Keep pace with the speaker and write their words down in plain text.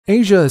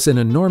Asia is an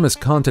enormous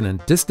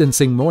continent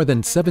distancing more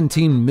than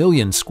 17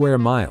 million square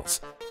miles.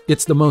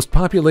 It's the most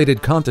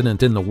populated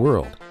continent in the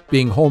world,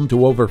 being home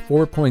to over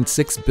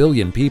 4.6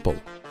 billion people.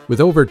 With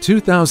over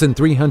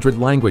 2,300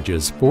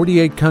 languages,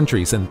 48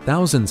 countries, and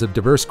thousands of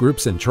diverse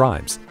groups and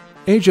tribes,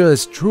 Asia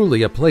is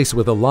truly a place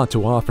with a lot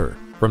to offer.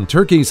 From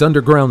Turkey's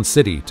underground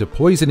city to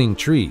poisoning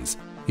trees,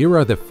 here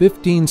are the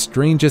 15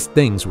 strangest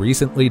things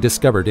recently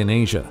discovered in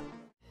Asia.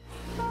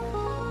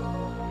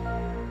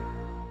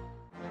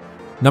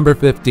 Number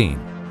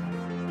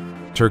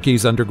 15.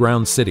 Turkey's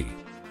underground city.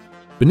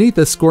 Beneath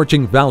a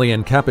scorching valley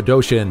in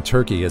Cappadocia in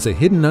Turkey is a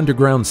hidden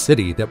underground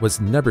city that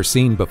was never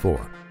seen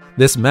before.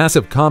 This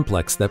massive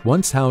complex that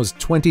once housed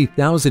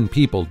 20,000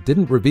 people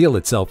didn't reveal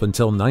itself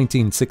until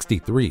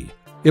 1963.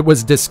 It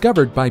was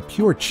discovered by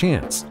pure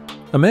chance.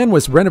 A man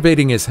was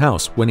renovating his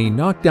house when he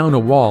knocked down a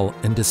wall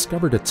and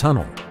discovered a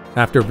tunnel.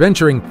 After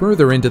venturing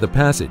further into the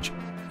passage,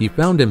 he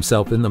found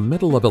himself in the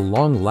middle of a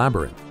long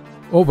labyrinth.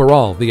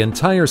 Overall, the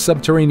entire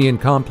subterranean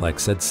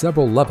complex had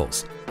several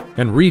levels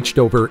and reached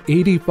over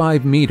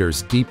 85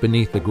 meters deep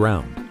beneath the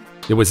ground.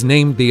 It was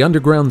named the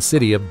underground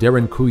city of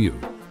Derinkuyu.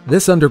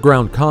 This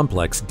underground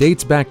complex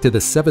dates back to the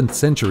 7th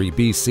century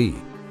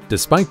BC.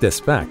 Despite this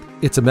fact,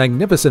 it's a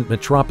magnificent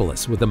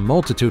metropolis with a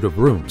multitude of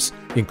rooms,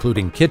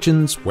 including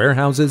kitchens,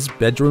 warehouses,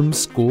 bedrooms,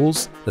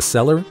 schools, a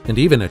cellar, and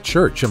even a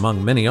church,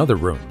 among many other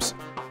rooms.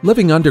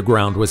 Living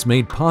underground was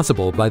made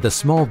possible by the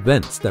small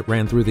vents that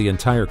ran through the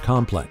entire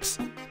complex.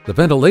 The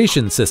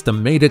ventilation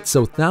system made it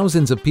so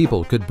thousands of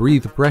people could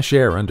breathe fresh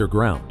air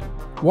underground.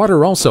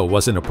 Water also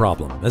wasn't a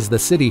problem, as the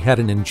city had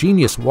an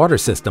ingenious water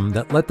system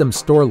that let them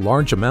store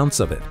large amounts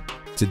of it.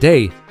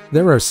 Today,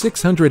 there are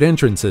 600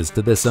 entrances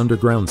to this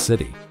underground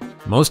city,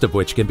 most of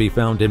which can be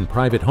found in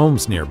private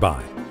homes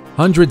nearby.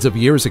 Hundreds of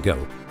years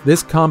ago,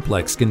 this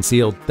complex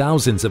concealed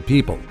thousands of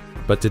people,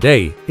 but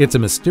today it's a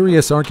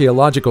mysterious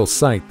archaeological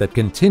site that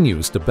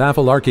continues to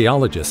baffle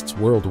archaeologists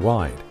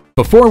worldwide.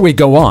 Before we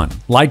go on,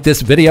 like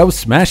this video,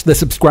 smash the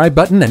subscribe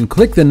button, and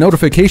click the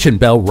notification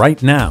bell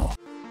right now.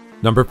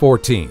 Number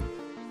 14.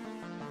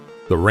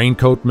 The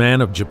Raincoat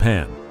Man of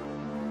Japan.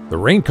 The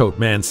Raincoat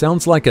Man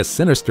sounds like a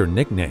sinister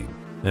nickname,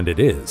 and it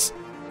is.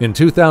 In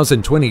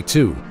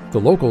 2022, the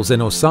locals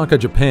in Osaka,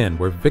 Japan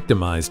were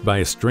victimized by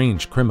a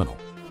strange criminal.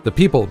 The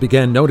people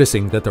began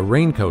noticing that the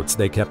raincoats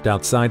they kept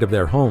outside of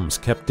their homes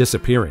kept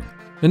disappearing.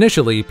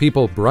 Initially,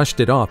 people brushed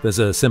it off as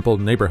a simple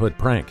neighborhood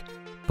prank.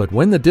 But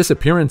when the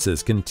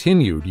disappearances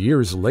continued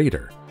years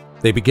later,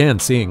 they began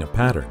seeing a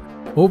pattern.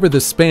 Over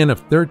the span of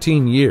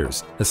 13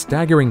 years, a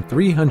staggering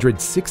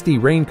 360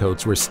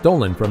 raincoats were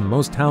stolen from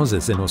most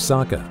houses in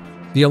Osaka.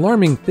 The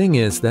alarming thing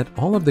is that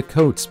all of the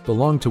coats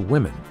belonged to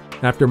women.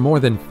 After more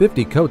than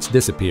 50 coats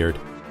disappeared,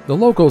 the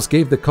locals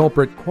gave the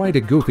culprit quite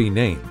a goofy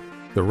name,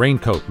 the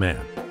Raincoat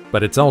Man.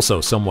 But it's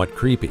also somewhat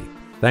creepy.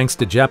 Thanks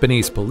to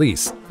Japanese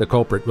police, the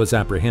culprit was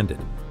apprehended.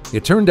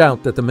 It turned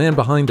out that the man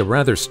behind a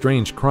rather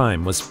strange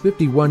crime was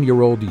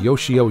 51-year-old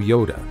Yoshio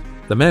Yoda.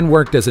 The man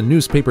worked as a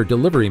newspaper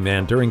delivery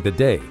man during the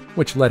day,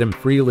 which let him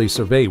freely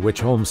survey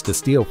which homes to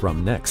steal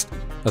from next.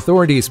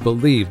 Authorities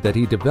believe that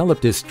he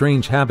developed his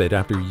strange habit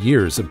after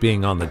years of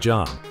being on the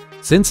job.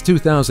 Since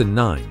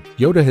 2009,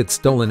 Yoda had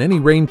stolen any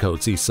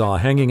raincoats he saw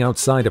hanging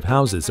outside of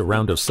houses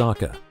around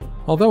Osaka.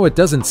 Although it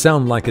doesn't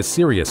sound like a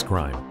serious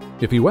crime,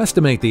 if you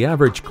estimate the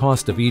average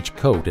cost of each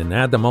coat and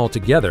add them all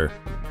together,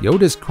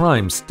 Yoda's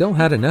crimes still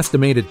had an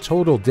estimated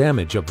total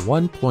damage of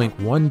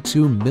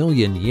 1.12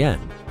 million yen.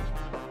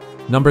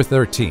 Number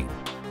 13.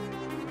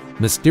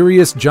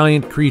 Mysterious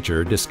giant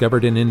creature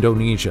discovered in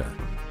Indonesia.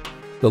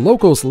 The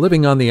locals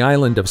living on the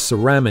island of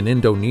Seram in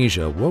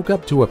Indonesia woke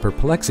up to a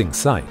perplexing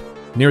sight.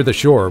 Near the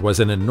shore was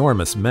an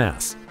enormous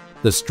mass.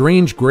 The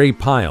strange gray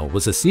pile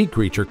was a sea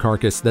creature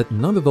carcass that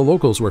none of the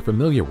locals were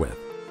familiar with.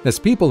 As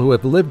people who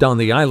have lived on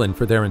the island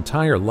for their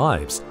entire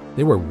lives,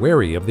 they were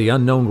wary of the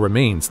unknown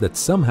remains that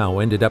somehow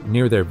ended up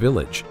near their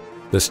village.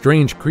 The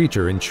strange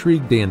creature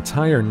intrigued the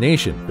entire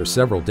nation for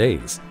several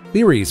days.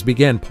 Theories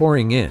began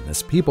pouring in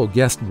as people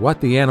guessed what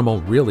the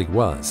animal really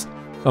was.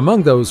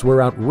 Among those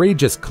were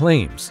outrageous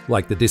claims,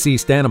 like the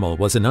deceased animal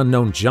was an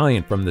unknown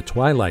giant from the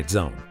Twilight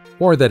Zone,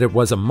 or that it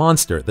was a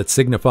monster that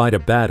signified a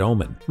bad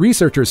omen.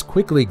 Researchers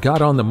quickly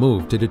got on the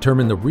move to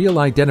determine the real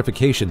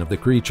identification of the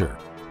creature.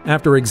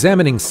 After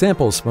examining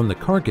samples from the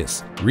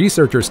carcass,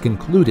 researchers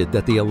concluded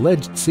that the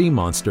alleged sea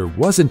monster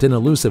wasn't an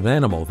elusive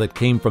animal that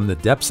came from the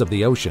depths of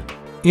the ocean.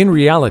 In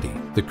reality,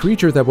 the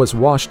creature that was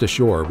washed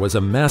ashore was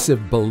a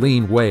massive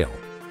baleen whale.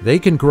 They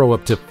can grow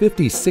up to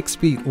 56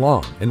 feet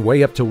long and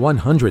weigh up to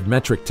 100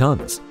 metric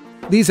tons.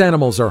 These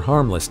animals are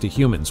harmless to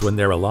humans when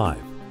they're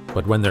alive,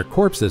 but when their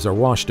corpses are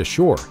washed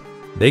ashore,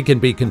 they can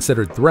be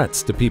considered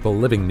threats to people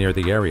living near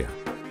the area.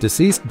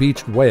 Deceased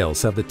beached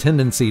whales have the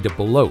tendency to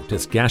bloat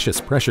as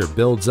gaseous pressure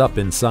builds up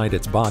inside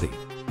its body.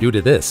 Due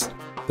to this,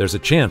 there's a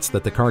chance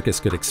that the carcass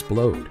could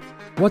explode.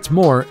 What's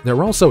more,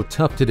 they're also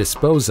tough to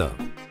dispose of,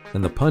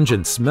 and the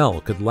pungent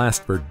smell could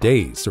last for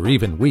days or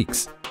even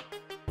weeks.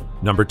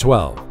 Number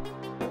 12.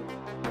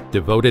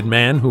 Devoted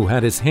man who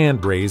had his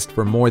hand raised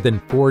for more than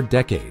 4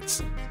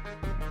 decades.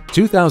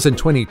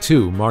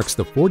 2022 marks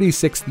the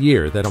 46th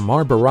year that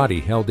Amar Bharati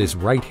held his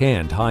right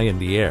hand high in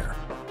the air.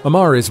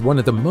 Amar is one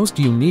of the most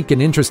unique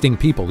and interesting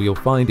people you'll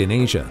find in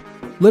Asia.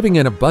 Living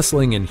in a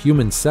bustling and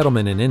human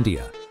settlement in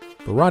India,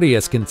 Bharati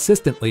has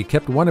consistently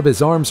kept one of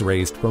his arms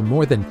raised for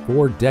more than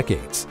 4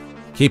 decades.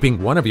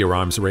 Keeping one of your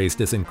arms raised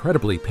is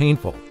incredibly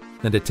painful,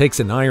 and it takes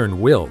an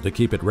iron will to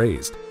keep it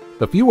raised.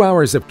 A few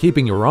hours of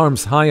keeping your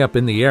arms high up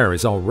in the air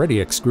is already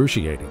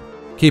excruciating.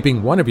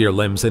 Keeping one of your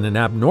limbs in an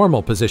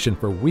abnormal position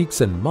for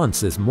weeks and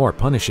months is more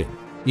punishing.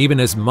 Even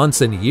as months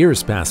and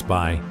years pass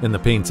by and the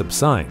pain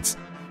subsides,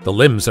 the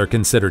limbs are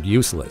considered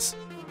useless.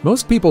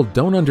 Most people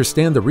don't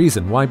understand the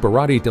reason why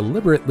Bharati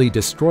deliberately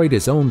destroyed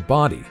his own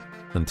body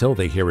until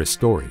they hear his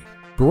story.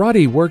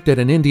 Bharati worked at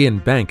an Indian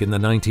bank in the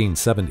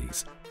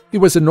 1970s. He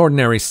was an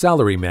ordinary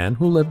salaryman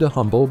who lived a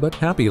humble but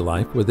happy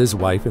life with his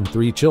wife and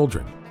 3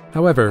 children.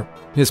 However,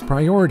 his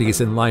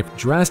priorities in life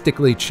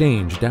drastically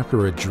changed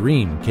after a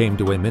dream came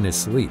to him in his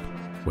sleep.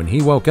 When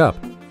he woke up,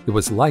 it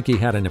was like he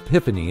had an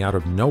epiphany out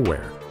of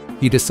nowhere.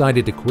 He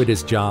decided to quit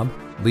his job,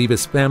 leave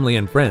his family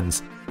and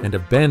friends, and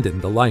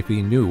abandon the life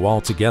he knew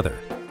altogether.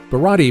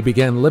 Bharati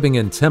began living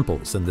in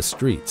temples and the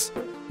streets.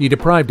 He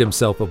deprived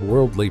himself of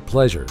worldly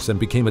pleasures and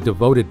became a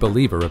devoted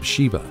believer of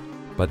Shiva.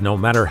 But no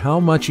matter how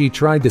much he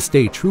tried to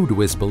stay true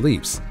to his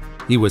beliefs,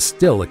 he was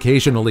still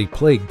occasionally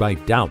plagued by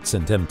doubts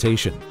and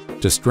temptation.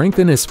 To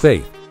strengthen his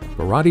faith,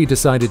 Bharati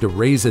decided to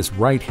raise his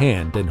right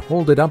hand and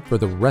hold it up for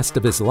the rest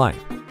of his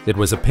life. It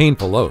was a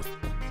painful oath.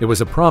 It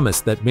was a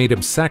promise that made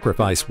him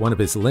sacrifice one of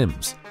his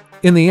limbs.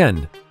 In the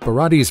end,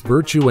 Bharati's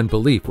virtue and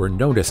belief were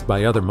noticed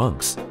by other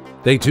monks.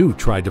 They too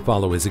tried to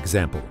follow his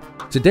example.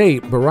 Today,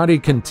 Bharati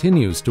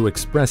continues to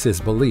express his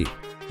belief,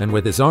 and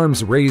with his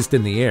arms raised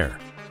in the air,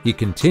 he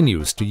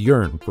continues to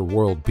yearn for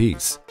world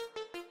peace.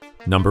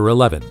 Number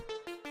 11.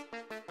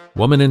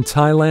 Woman in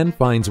Thailand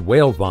finds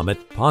whale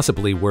vomit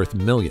possibly worth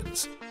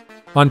millions.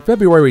 On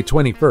February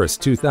 21,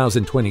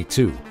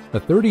 2022, a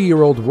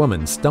 30-year-old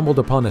woman stumbled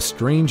upon a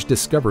strange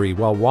discovery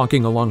while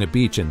walking along a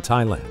beach in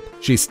Thailand.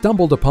 She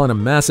stumbled upon a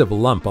massive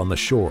lump on the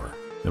shore,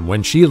 and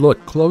when she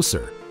looked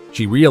closer,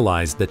 she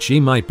realized that she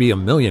might be a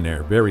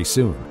millionaire very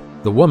soon.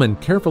 The woman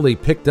carefully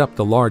picked up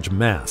the large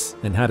mass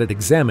and had it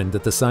examined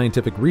at the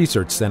Scientific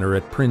Research Center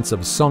at Prince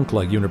of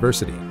Songkla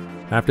University.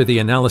 After the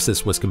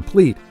analysis was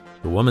complete,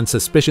 the woman's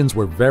suspicions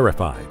were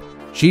verified.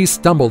 She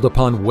stumbled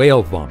upon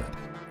whale vomit.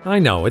 I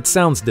know, it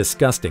sounds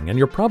disgusting, and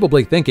you're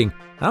probably thinking,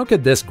 how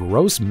could this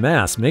gross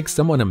mass make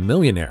someone a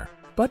millionaire?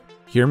 But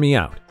hear me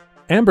out.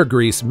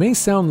 Ambergris may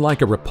sound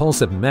like a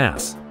repulsive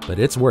mass, but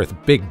it's worth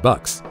big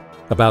bucks.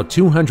 About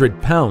 200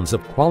 pounds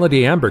of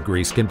quality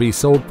ambergris can be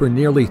sold for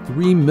nearly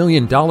 $3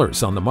 million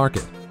on the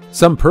market.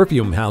 Some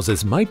perfume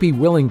houses might be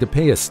willing to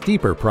pay a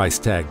steeper price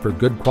tag for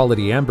good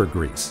quality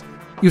ambergris.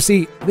 You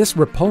see, this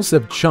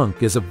repulsive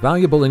chunk is a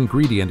valuable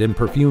ingredient in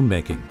perfume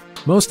making.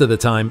 Most of the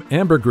time,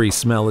 ambergris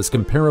smell is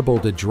comparable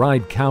to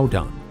dried cow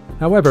dung.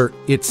 However,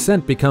 its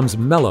scent becomes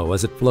mellow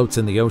as it floats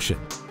in the ocean.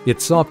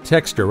 Its soft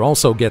texture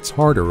also gets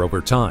harder over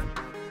time,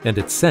 and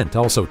its scent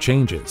also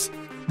changes.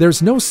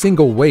 There's no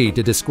single way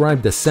to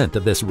describe the scent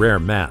of this rare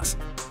mass,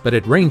 but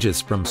it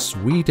ranges from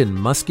sweet and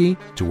musky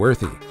to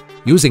earthy.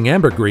 Using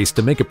ambergris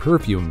to make a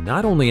perfume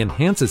not only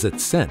enhances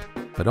its scent,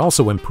 but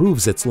also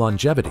improves its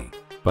longevity.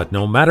 But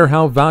no matter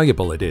how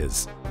valuable it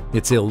is,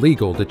 it's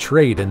illegal to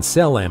trade and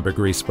sell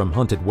ambergris from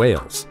hunted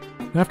whales.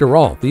 After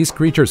all, these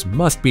creatures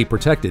must be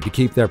protected to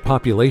keep their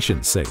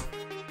populations safe.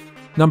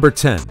 Number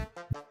 10.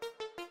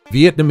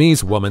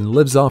 Vietnamese woman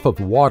lives off of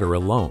water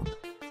alone.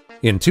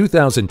 In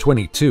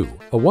 2022,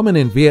 a woman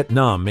in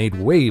Vietnam made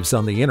waves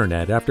on the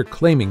internet after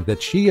claiming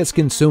that she has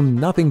consumed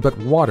nothing but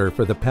water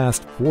for the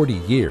past 40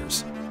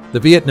 years. The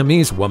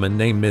Vietnamese woman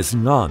named Ms.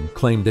 Ngan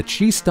claimed that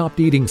she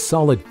stopped eating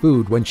solid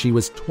food when she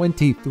was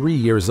 23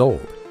 years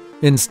old.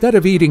 Instead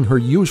of eating her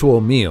usual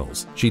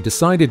meals, she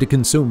decided to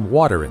consume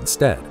water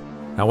instead.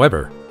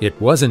 However, it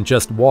wasn't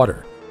just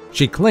water.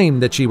 She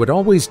claimed that she would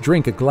always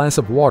drink a glass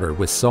of water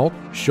with salt,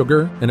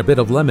 sugar, and a bit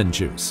of lemon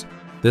juice.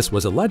 This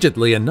was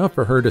allegedly enough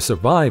for her to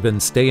survive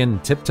and stay in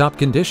tip-top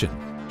condition.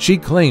 She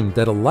claimed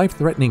that a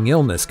life-threatening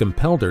illness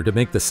compelled her to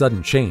make the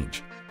sudden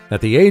change. At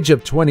the age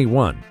of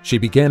 21, she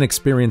began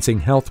experiencing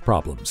health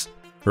problems.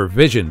 Her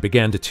vision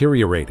began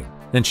deteriorating,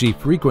 and she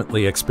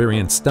frequently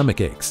experienced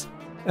stomach aches.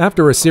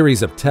 After a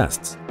series of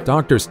tests,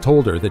 doctors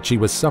told her that she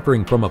was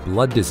suffering from a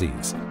blood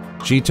disease.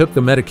 She took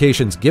the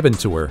medications given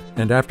to her,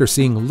 and after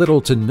seeing little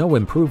to no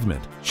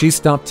improvement, she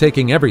stopped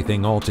taking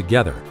everything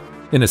altogether.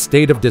 In a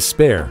state of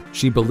despair,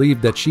 she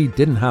believed that she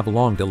didn't have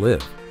long to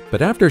live.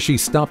 But after she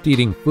stopped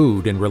eating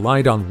food and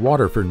relied on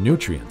water for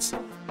nutrients,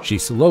 she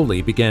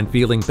slowly began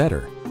feeling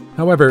better.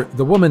 However,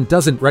 the woman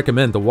doesn't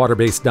recommend the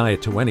water-based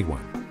diet to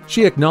anyone.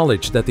 She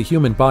acknowledged that the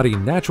human body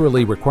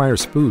naturally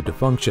requires food to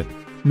function.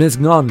 Ms.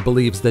 Ngan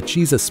believes that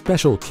she's a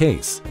special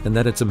case and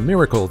that it's a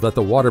miracle that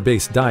the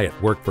water-based diet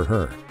worked for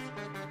her.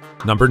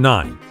 Number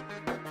 9.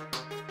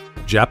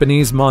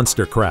 Japanese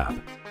monster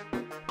crab.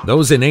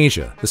 Those in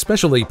Asia,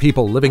 especially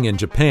people living in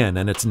Japan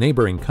and its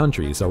neighboring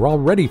countries, are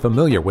already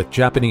familiar with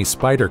Japanese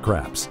spider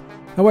crabs.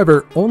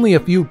 However, only a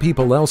few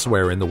people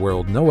elsewhere in the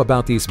world know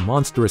about these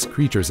monstrous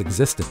creatures'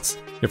 existence.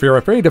 If you're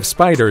afraid of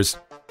spiders,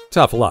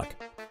 tough luck,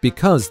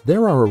 because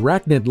there are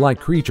arachnid-like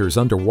creatures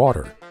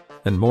underwater,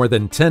 and more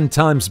than 10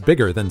 times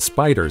bigger than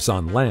spiders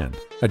on land.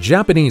 A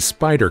Japanese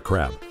spider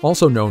crab,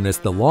 also known as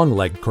the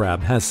long-legged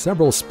crab, has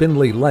several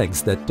spindly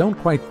legs that don't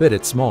quite fit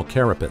its small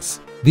carapace.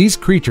 These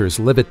creatures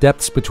live at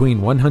depths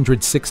between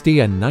 160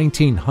 and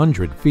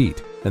 1900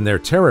 feet, and their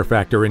terror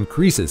factor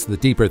increases the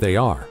deeper they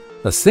are.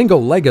 A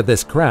single leg of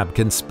this crab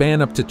can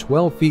span up to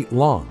 12 feet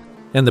long,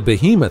 and the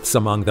behemoths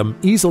among them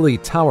easily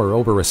tower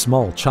over a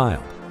small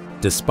child.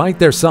 Despite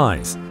their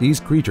size, these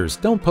creatures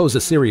don't pose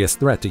a serious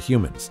threat to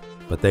humans,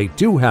 but they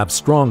do have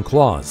strong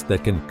claws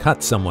that can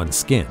cut someone's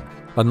skin.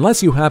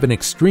 Unless you have an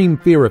extreme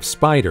fear of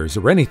spiders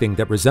or anything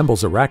that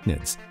resembles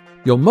arachnids,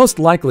 you'll most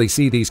likely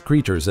see these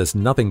creatures as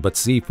nothing but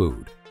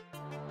seafood.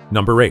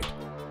 Number 8.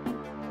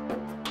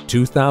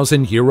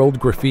 2,000-year-old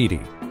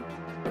graffiti.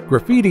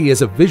 Graffiti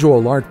is a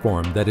visual art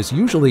form that is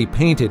usually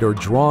painted or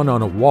drawn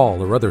on a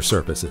wall or other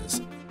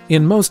surfaces.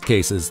 In most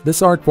cases,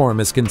 this art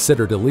form is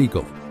considered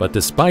illegal, but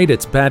despite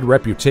its bad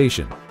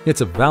reputation,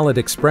 it's a valid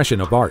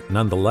expression of art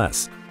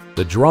nonetheless.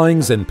 The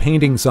drawings and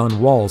paintings on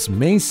walls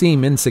may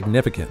seem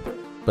insignificant,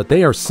 but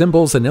they are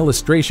symbols and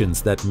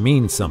illustrations that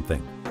mean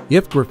something.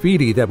 If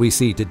graffiti that we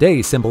see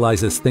today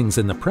symbolizes things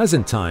in the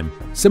present time,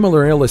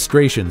 similar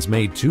illustrations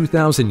made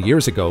 2,000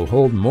 years ago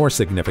hold more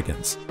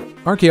significance.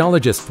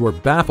 Archaeologists were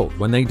baffled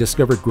when they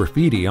discovered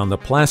graffiti on the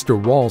plaster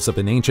walls of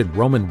an ancient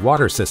Roman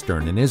water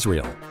cistern in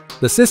Israel.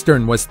 The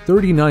cistern was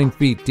 39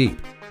 feet deep,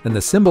 and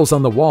the symbols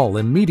on the wall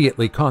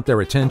immediately caught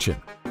their attention.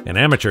 An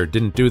amateur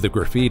didn't do the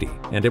graffiti,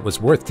 and it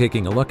was worth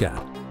taking a look at.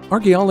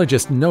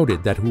 Archaeologists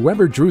noted that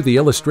whoever drew the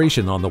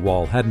illustration on the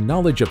wall had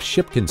knowledge of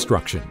ship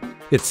construction.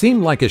 It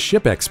seemed like a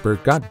ship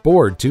expert got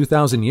bored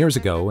 2,000 years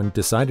ago and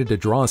decided to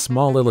draw a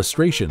small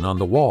illustration on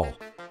the wall.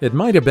 It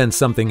might have been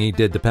something he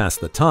did to pass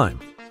the time,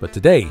 but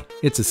today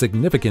it's a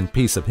significant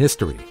piece of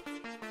history.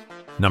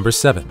 Number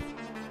 7.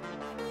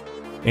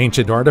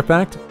 Ancient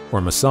artifact or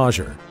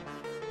massager.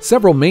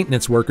 Several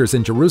maintenance workers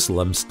in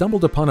Jerusalem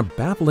stumbled upon a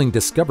baffling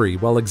discovery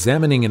while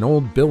examining an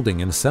old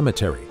building in a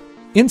cemetery.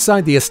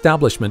 Inside the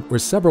establishment were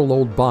several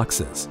old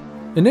boxes.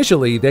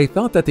 Initially, they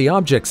thought that the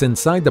objects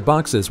inside the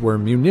boxes were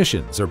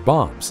munitions or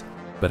bombs,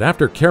 but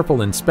after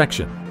careful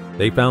inspection,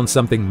 they found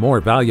something more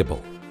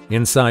valuable.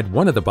 Inside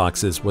one of the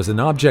boxes was an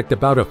object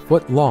about a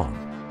foot long.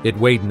 It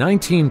weighed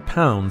 19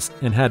 pounds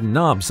and had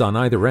knobs on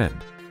either end.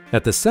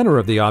 At the center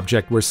of the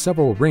object were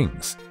several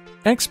rings.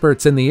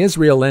 Experts in the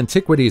Israel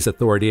Antiquities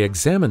Authority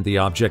examined the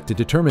object to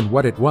determine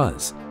what it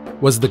was.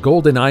 Was the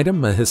golden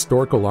item a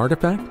historical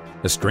artifact?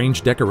 A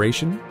strange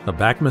decoration? A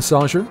back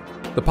massager?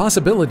 The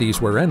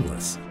possibilities were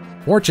endless.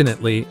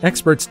 Fortunately,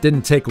 experts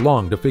didn't take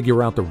long to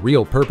figure out the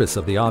real purpose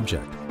of the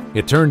object.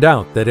 It turned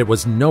out that it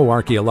was no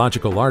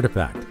archaeological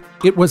artifact.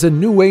 It was a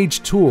New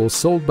Age tool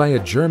sold by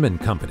a German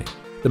company.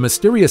 The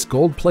mysterious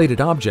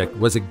gold-plated object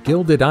was a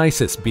gilded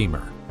ISIS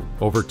beamer.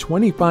 Over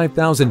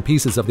 25,000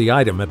 pieces of the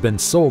item have been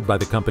sold by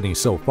the company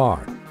so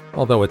far,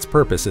 although its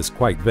purpose is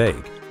quite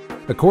vague.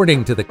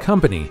 According to the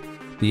company,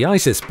 the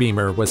ISIS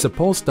beamer was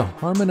supposed to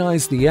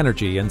harmonize the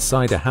energy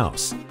inside a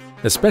house,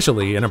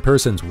 especially in a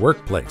person's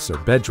workplace or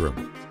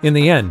bedroom. In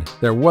the end,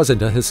 there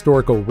wasn't a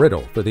historical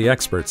riddle for the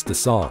experts to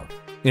solve.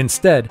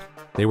 Instead,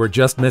 they were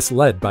just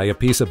misled by a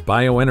piece of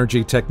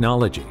bioenergy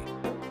technology.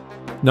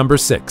 Number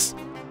 6.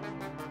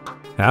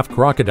 Half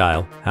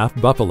crocodile, half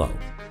buffalo.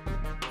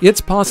 It's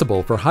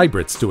possible for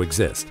hybrids to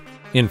exist.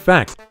 In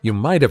fact, you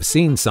might have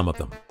seen some of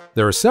them.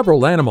 There are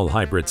several animal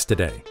hybrids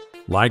today: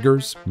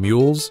 ligers,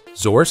 mules,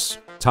 zorse,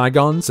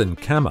 tigons, and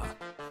kama.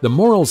 The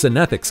morals and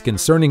ethics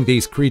concerning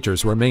these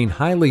creatures remain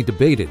highly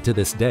debated to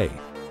this day,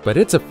 but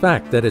it's a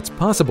fact that it's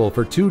possible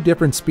for two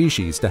different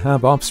species to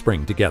have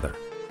offspring together.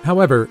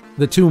 However,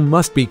 the two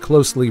must be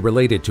closely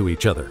related to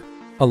each other.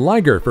 A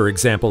liger, for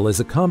example, is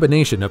a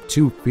combination of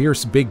two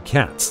fierce big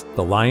cats,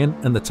 the lion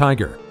and the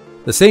tiger.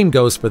 The same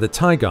goes for the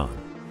tigon.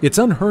 It's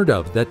unheard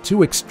of that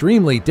two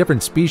extremely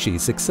different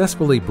species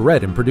successfully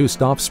bred and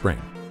produced offspring.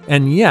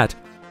 And yet,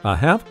 a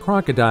half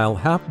crocodile,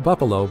 half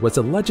buffalo was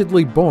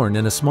allegedly born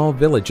in a small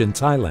village in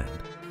Thailand.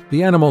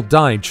 The animal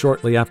died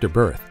shortly after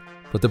birth,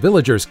 but the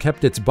villagers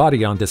kept its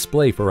body on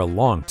display for a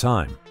long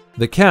time.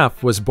 The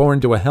calf was born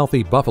to a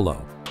healthy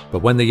buffalo,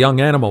 but when the young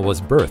animal was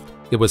birthed,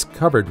 it was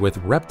covered with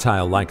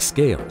reptile-like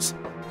scales.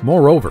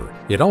 Moreover,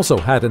 it also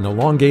had an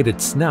elongated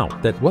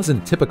snout that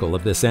wasn't typical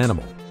of this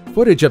animal.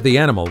 Footage of the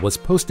animal was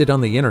posted on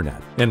the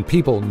internet, and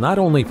people not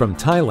only from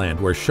Thailand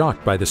were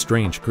shocked by the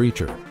strange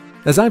creature.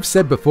 As I've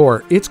said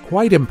before, it's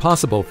quite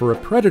impossible for a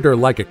predator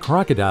like a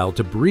crocodile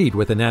to breed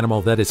with an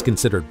animal that is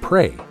considered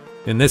prey,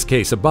 in this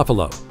case a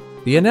buffalo.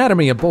 The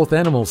anatomy of both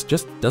animals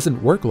just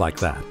doesn't work like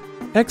that.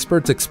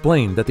 Experts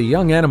explain that the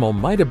young animal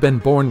might have been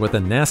born with a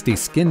nasty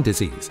skin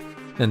disease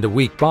and a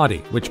weak body,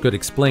 which could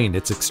explain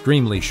its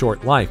extremely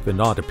short life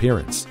and odd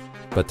appearance.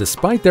 But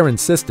despite their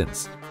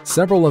insistence,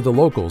 several of the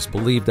locals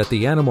believed that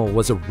the animal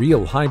was a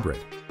real hybrid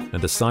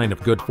and a sign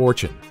of good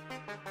fortune.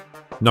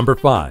 Number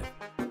 5.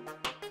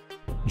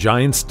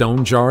 Giant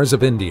stone jars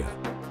of India.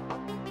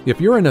 If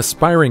you're an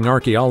aspiring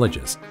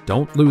archaeologist,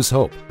 don't lose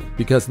hope,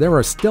 because there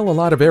are still a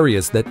lot of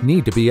areas that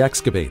need to be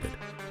excavated.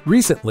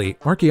 Recently,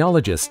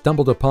 archaeologists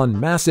stumbled upon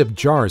massive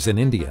jars in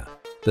India.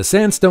 The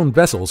sandstone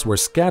vessels were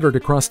scattered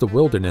across the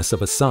wilderness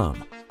of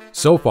Assam.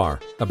 So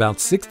far, about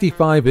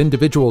 65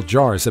 individual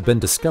jars have been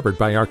discovered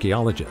by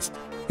archaeologists.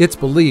 It's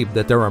believed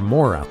that there are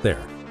more out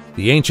there.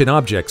 The ancient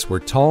objects were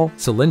tall,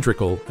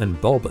 cylindrical, and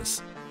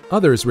bulbous.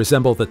 Others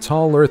resemble the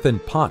tall earthen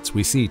pots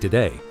we see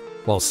today,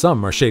 while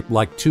some are shaped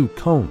like two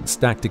cones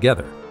stacked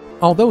together.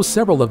 Although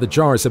several of the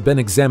jars have been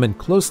examined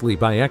closely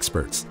by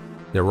experts,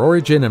 their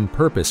origin and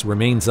purpose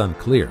remains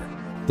unclear.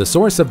 The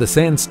source of the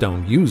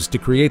sandstone used to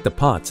create the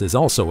pots is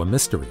also a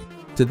mystery.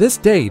 To this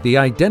day, the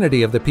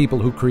identity of the people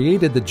who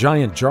created the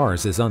giant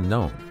jars is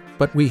unknown.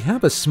 But we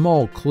have a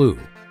small clue.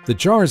 The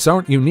jars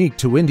aren't unique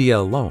to India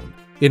alone.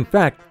 In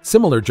fact,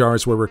 similar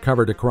jars were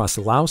recovered across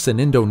Laos and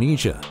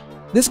Indonesia.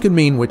 This could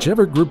mean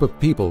whichever group of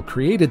people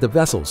created the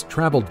vessels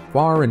traveled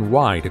far and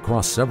wide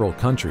across several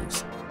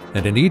countries.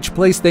 And in each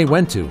place they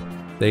went to,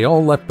 they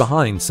all left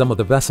behind some of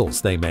the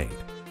vessels they made.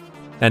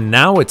 And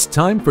now it's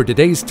time for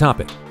today's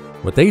topic.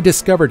 What they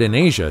discovered in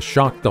Asia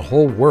shocked the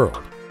whole world.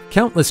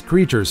 Countless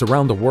creatures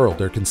around the world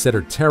are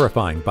considered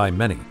terrifying by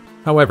many.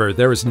 However,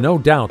 there is no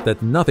doubt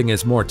that nothing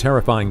is more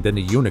terrifying than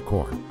a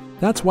unicorn.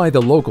 That's why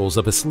the locals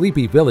of a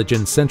sleepy village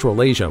in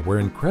Central Asia were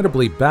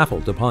incredibly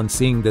baffled upon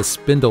seeing this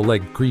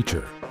spindle-legged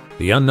creature.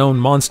 The unknown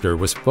monster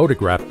was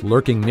photographed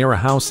lurking near a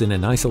house in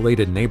an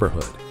isolated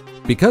neighborhood.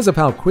 Because of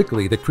how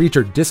quickly the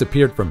creature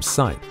disappeared from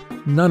sight,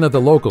 none of the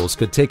locals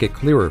could take a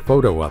clearer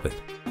photo of it.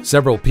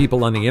 Several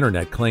people on the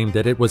internet claimed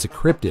that it was a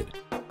cryptid,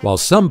 while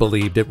some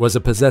believed it was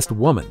a possessed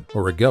woman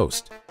or a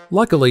ghost.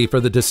 Luckily for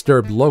the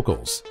disturbed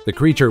locals, the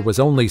creature was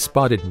only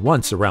spotted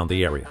once around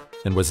the area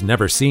and was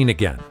never seen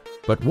again.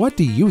 But what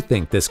do you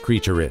think this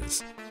creature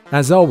is?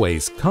 As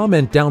always,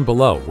 comment down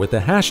below with the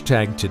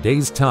hashtag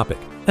today's topic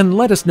and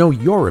let us know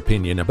your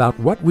opinion about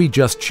what we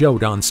just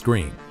showed on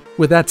screen.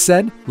 With that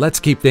said, let's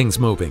keep things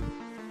moving.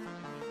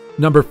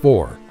 Number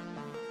 4.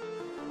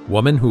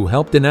 Woman who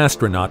helped an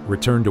astronaut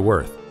return to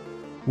Earth.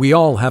 We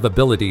all have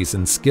abilities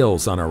and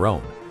skills on our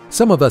own.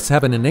 Some of us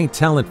have an innate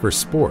talent for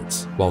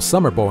sports, while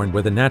some are born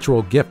with a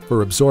natural gift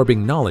for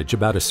absorbing knowledge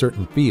about a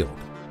certain field.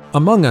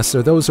 Among us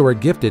are those who are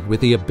gifted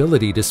with the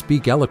ability to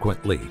speak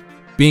eloquently.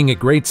 Being a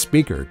great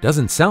speaker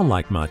doesn't sound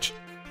like much,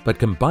 but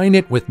combine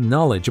it with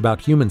knowledge about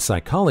human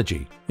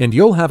psychology, and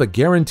you'll have a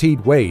guaranteed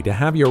way to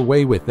have your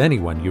way with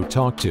anyone you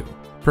talk to.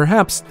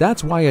 Perhaps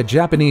that's why a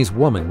Japanese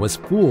woman was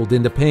fooled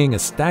into paying a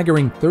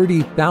staggering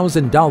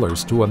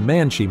 $30,000 to a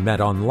man she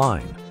met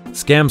online.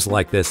 Scams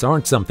like this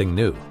aren't something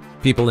new.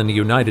 People in the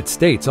United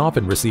States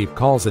often receive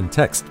calls and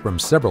texts from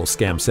several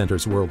scam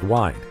centers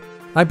worldwide.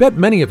 I bet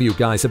many of you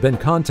guys have been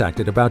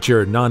contacted about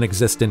your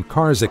non-existent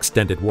car's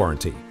extended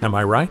warranty, am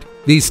I right?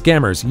 These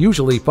scammers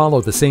usually follow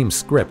the same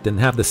script and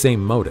have the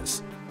same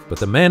modus. But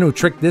the man who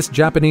tricked this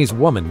Japanese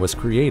woman was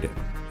creative.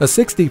 A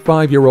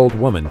 65-year-old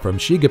woman from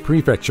Shiga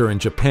Prefecture in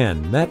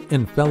Japan met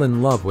and fell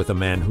in love with a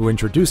man who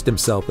introduced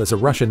himself as a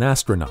Russian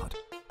astronaut.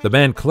 The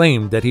man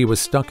claimed that he was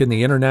stuck in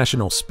the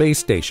International Space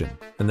Station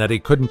and that he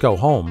couldn't go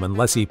home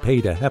unless he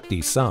paid a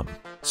hefty sum.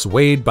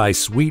 Swayed by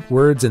sweet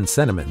words and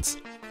sentiments,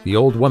 the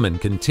old woman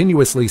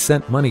continuously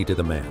sent money to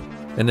the man,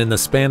 and in the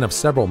span of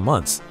several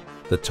months,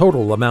 the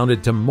total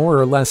amounted to more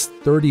or less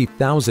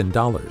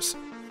 $30,000.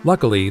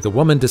 Luckily, the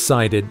woman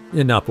decided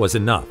enough was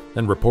enough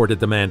and reported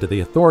the man to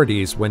the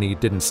authorities when he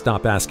didn't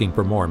stop asking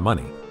for more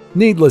money.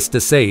 Needless to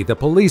say, the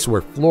police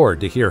were floored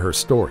to hear her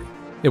story.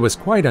 It was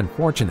quite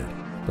unfortunate,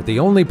 but the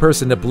only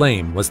person to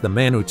blame was the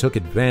man who took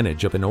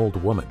advantage of an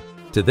old woman.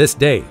 To this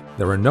day,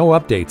 there are no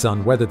updates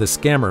on whether the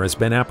scammer has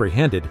been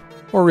apprehended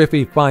or if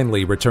he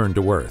finally returned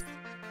to Earth.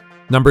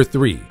 Number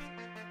 3.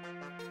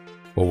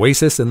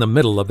 Oasis in the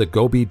middle of the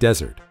Gobi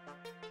Desert.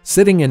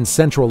 Sitting in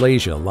Central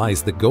Asia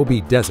lies the Gobi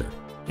Desert,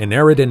 an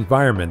arid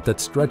environment that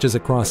stretches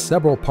across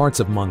several parts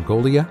of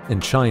Mongolia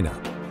and China.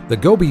 The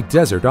Gobi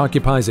Desert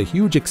occupies a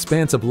huge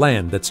expanse of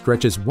land that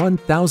stretches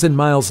 1,000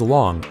 miles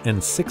long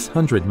and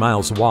 600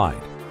 miles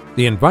wide.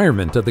 The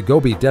environment of the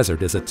Gobi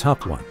Desert is a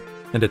tough one,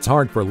 and it's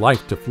hard for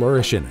life to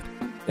flourish in it.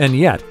 And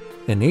yet,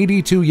 an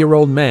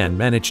 82-year-old man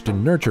managed to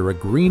nurture a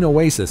green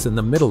oasis in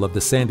the middle of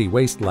the sandy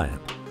wasteland.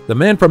 The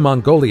man from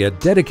Mongolia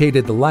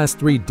dedicated the last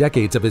 3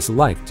 decades of his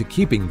life to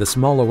keeping the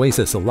small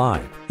oasis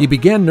alive. He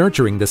began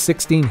nurturing the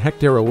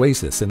 16-hectare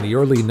oasis in the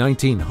early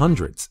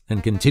 1900s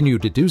and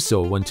continued to do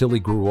so until he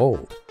grew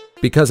old.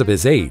 Because of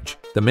his age,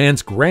 the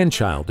man's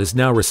grandchild is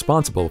now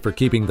responsible for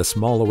keeping the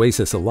small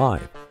oasis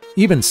alive.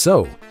 Even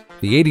so,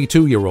 the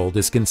 82-year-old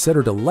is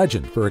considered a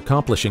legend for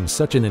accomplishing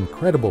such an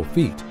incredible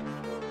feat.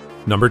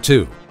 Number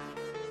 2.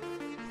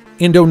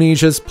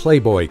 Indonesia's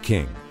Playboy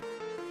King.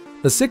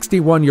 The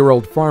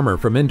 61-year-old farmer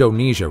from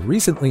Indonesia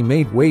recently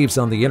made waves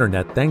on the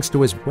internet thanks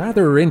to his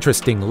rather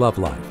interesting love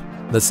life.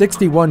 The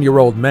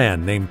 61-year-old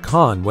man named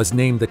Khan was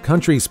named the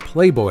country's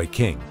Playboy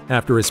King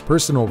after his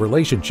personal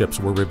relationships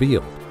were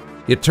revealed.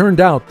 It turned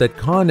out that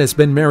Khan has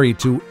been married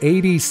to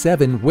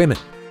 87 women,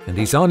 and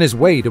he's on his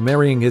way to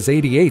marrying his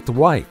 88th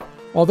wife.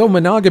 Although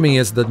monogamy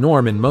is the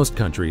norm in most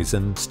countries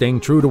and staying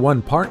true to one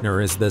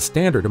partner is the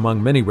standard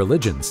among many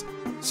religions,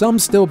 some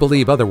still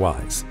believe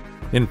otherwise.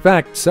 In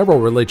fact, several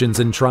religions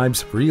and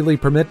tribes freely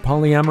permit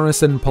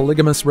polyamorous and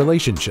polygamous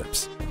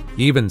relationships.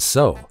 Even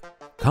so,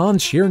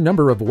 Khan's sheer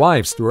number of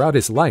wives throughout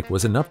his life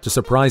was enough to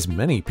surprise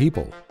many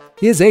people.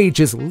 His age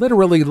is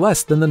literally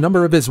less than the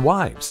number of his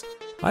wives.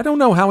 I don't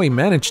know how he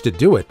managed to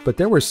do it, but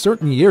there were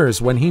certain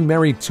years when he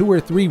married 2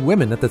 or 3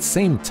 women at the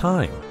same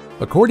time.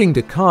 According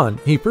to Khan,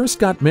 he first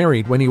got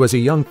married when he was a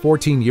young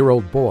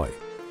 14-year-old boy.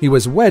 He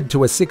was wed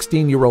to a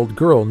 16-year-old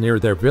girl near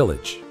their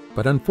village,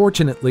 but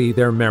unfortunately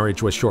their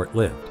marriage was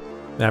short-lived.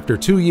 After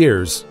 2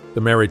 years,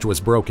 the marriage was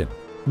broken.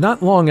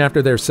 Not long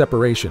after their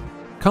separation,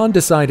 Khan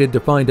decided to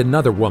find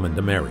another woman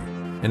to marry,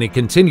 and he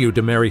continued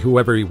to marry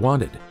whoever he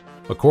wanted.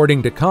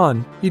 According to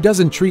Khan, he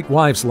doesn't treat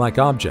wives like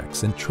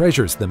objects and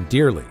treasures them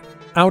dearly.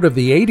 Out of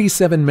the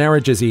 87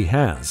 marriages he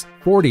has,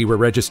 40 were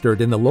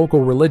registered in the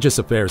local religious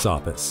affairs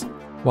office,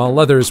 while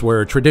others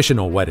were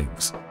traditional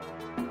weddings.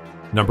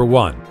 Number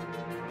 1.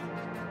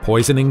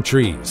 Poisoning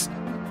trees.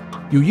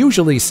 You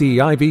usually see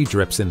IV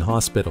drips in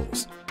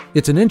hospitals.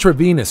 It's an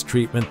intravenous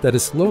treatment that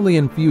is slowly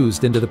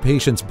infused into the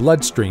patient's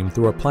bloodstream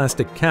through a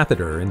plastic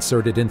catheter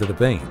inserted into the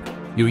vein.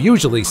 You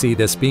usually see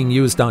this being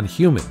used on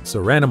humans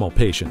or animal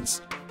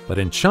patients, but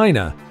in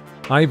China,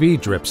 IV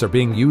drips are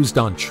being used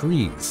on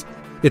trees.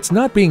 It's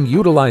not being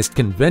utilized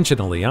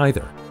conventionally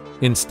either.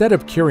 Instead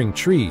of curing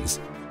trees,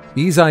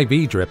 these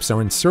IV drips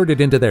are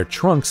inserted into their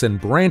trunks and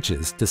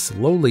branches to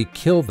slowly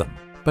kill them.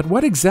 But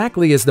what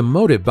exactly is the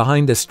motive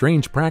behind this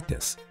strange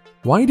practice?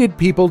 Why did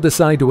people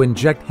decide to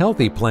inject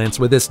healthy plants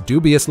with this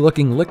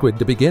dubious-looking liquid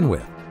to begin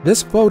with?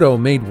 This photo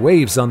made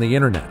waves on the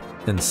internet,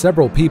 and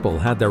several people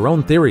had their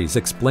own theories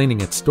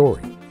explaining its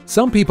story.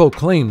 Some people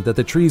claimed that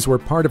the trees were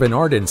part of an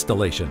art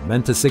installation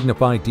meant to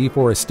signify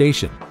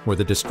deforestation or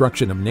the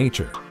destruction of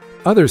nature.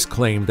 Others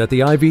claimed that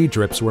the IV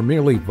drips were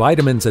merely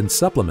vitamins and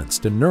supplements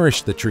to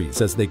nourish the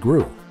trees as they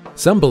grew.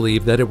 Some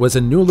believe that it was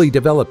a newly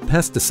developed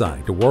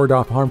pesticide to ward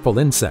off harmful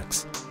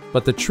insects.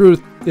 But the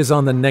truth is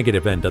on the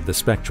negative end of the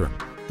spectrum.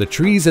 The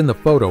trees in the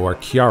photo are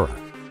Chiara,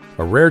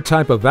 a rare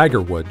type of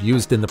agarwood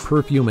used in the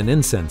perfume and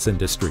incense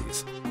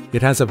industries.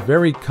 It has a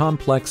very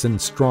complex and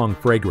strong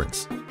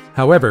fragrance.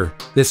 However,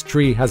 this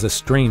tree has a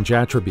strange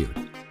attribute.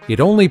 It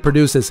only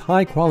produces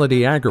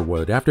high-quality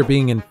agarwood after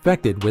being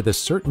infected with a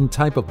certain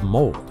type of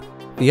mold.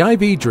 The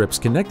IV drips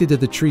connected to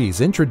the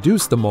trees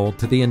introduce the mold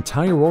to the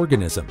entire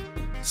organism,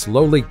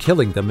 slowly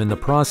killing them in the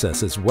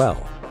process as well.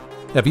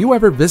 Have you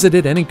ever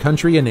visited any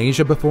country in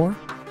Asia before?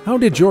 How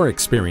did your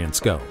experience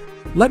go?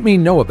 Let me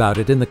know about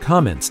it in the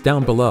comments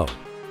down below.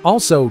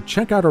 Also,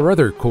 check out our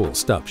other cool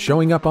stuff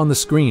showing up on the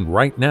screen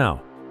right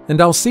now, and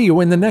I'll see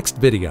you in the next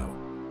video.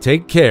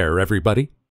 Take care, everybody.